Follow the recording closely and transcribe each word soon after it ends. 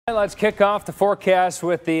Let's kick off the forecast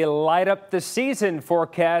with the light up the season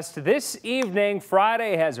forecast. This evening,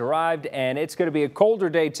 Friday has arrived, and it's going to be a colder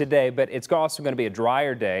day today, but it's also going to be a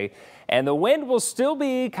drier day. And the wind will still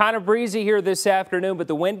be kind of breezy here this afternoon, but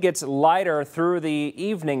the wind gets lighter through the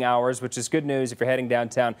evening hours, which is good news if you're heading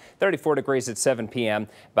downtown. 34 degrees at 7 p.m.,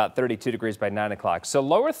 about 32 degrees by 9 o'clock. So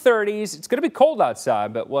lower 30s. It's going to be cold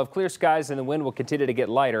outside, but we'll have clear skies and the wind will continue to get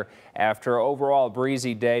lighter after overall a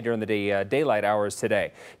breezy day during the daylight hours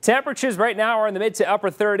today. Temperatures right now are in the mid to upper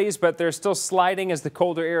 30s, but they're still sliding as the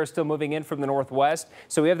colder air is still moving in from the northwest.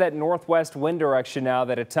 So we have that northwest wind direction now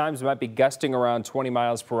that at times might be gusting around 20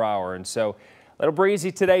 miles per hour. And so a little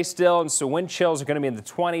breezy today still, and so wind chills are going to be in the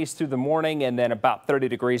 20s through the morning and then about 30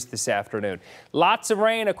 degrees this afternoon. Lots of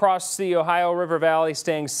rain across the Ohio River Valley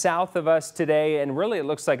staying south of us today, and really it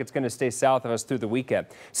looks like it's going to stay south of us through the weekend.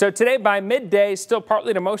 So today by midday, still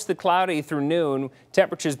partly to mostly cloudy through noon.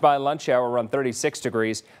 Temperatures by lunch hour around 36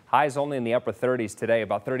 degrees. Highs only in the upper 30s today,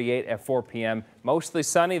 about 38 at 4 p.m. Mostly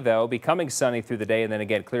sunny, though, becoming sunny through the day, and then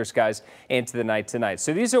again clear skies into the night tonight.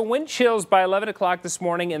 So these are wind chills by 11 o'clock this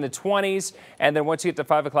morning in the 20s, and then once you get to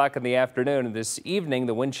 5 o'clock in the afternoon this evening,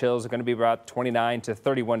 the wind chills are going to be about 29 to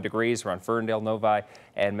 31 degrees around Ferndale, Novi,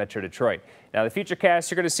 and Metro Detroit. Now, the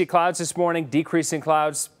futurecast, you're going to see clouds this morning, decreasing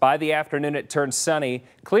clouds. By the afternoon, it turns sunny.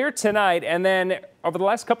 Clear tonight, and then over the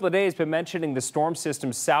last couple of days, been mentioning the storm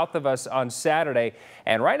system south of us on Saturday.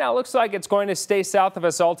 And right now, it looks like it's going to stay south of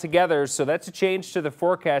us altogether. So that's a change to the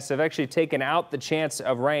forecast. I've actually taken out the chance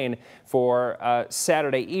of rain for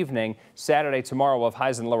Saturday evening. Saturday, tomorrow, we'll have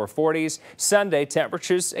highs in the lower 40s. Sunday,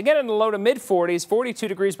 temperatures, again, in the low to mid 40s, 42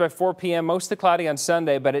 degrees by 4 p.m., mostly cloudy on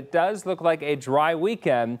Sunday, but it does look like a dry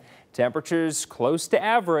weekend. Temperatures close to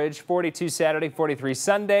average, 42 Saturday, 43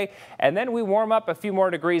 Sunday, and then we warm up a few more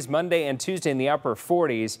degrees Monday and Tuesday in the upper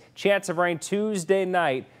 40s. Chance of rain Tuesday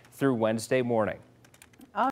night through Wednesday morning.